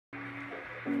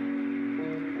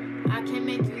I can't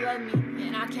make you love me,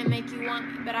 and I can't make you want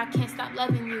me, but I can't stop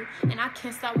loving you, and I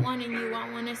can't stop wanting you. I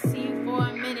wanna see you for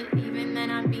a minute, even then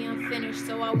I'd be unfinished.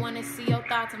 So I wanna see your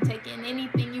thoughts. I'm taking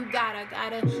anything you got. I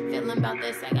got a feeling about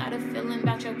this, I got a feeling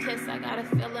about your kiss, I got a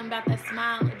feeling about that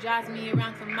smile. It drives me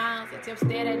around for miles. It's your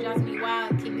stare that drives me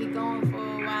wild. Keep me going for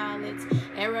a while. It's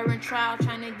error and trial,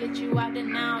 trying to get you out the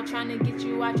now, trying to get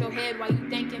you out your head while you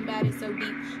thinking about it so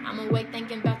deep. I'm awake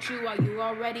thinking about you while you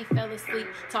already fell asleep,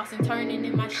 tossing, turning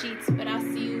in my sheets, but I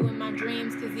see you in my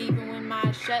dreams. Cause even when my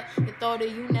eyes shut, the thought of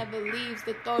you never leaves.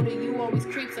 The thought of you always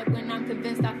creeps up when I'm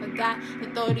convinced I forgot. The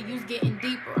thought of you's getting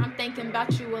deeper. I'm thinking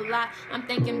about you a lot. I'm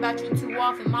thinking about you too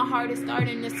often. My heart is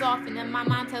starting to soften, and my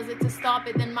mind tells it to stop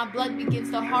it. Then my blood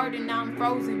begins to harden. Now I'm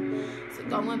frozen. So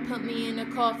go and put me in a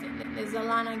coffin. There's a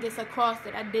line I guess across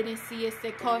that I didn't see. It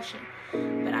said caution,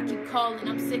 but I keep calling.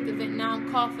 I'm sick of it. Now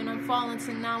I'm coughing. I'm falling,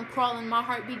 so now I'm crawling. My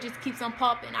heartbeat just keeps on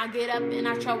popping. I get up and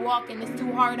I try walking. It's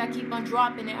too hard. I keep on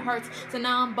dropping. It hurts. So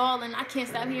now I'm bawling. I can't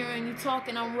stop hearing you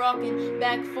talking. I'm rocking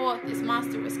back and forth. This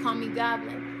monster is call me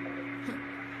goblin.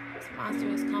 This monster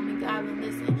is call me goblin.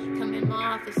 Listen, come in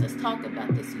my office. Let's talk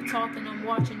about this. You talking. I'm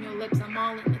watching your lips. I'm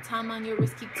all in. The time on your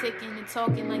wrist keep ticking and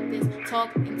talking like this.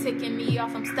 Talking and ticking me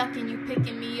off. I'm stuck in you,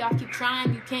 picking me off. Keep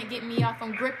trying. You can't get me off.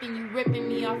 I'm gripping you, ripping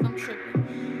me off. I'm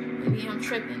tripping. Maybe I'm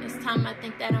tripping. This time I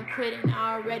think that I'm quitting.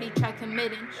 I already tried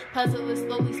committing. Puzzle is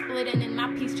slowly splitting, and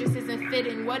my piece just isn't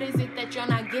fitting. What is it that you're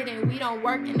not getting? We don't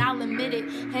work, and I'll admit it.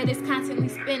 Head is constantly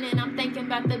spinning. I'm thinking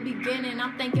about the beginning.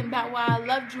 I'm thinking about why I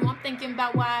loved you. I'm thinking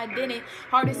about why I didn't.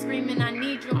 Heart is screaming, I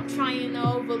need you. I'm trying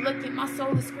to overlook it. My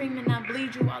soul is screaming, I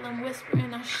bleed you while I'm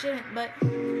whispering. I shouldn't, but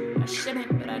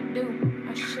I do.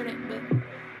 I shouldn't, but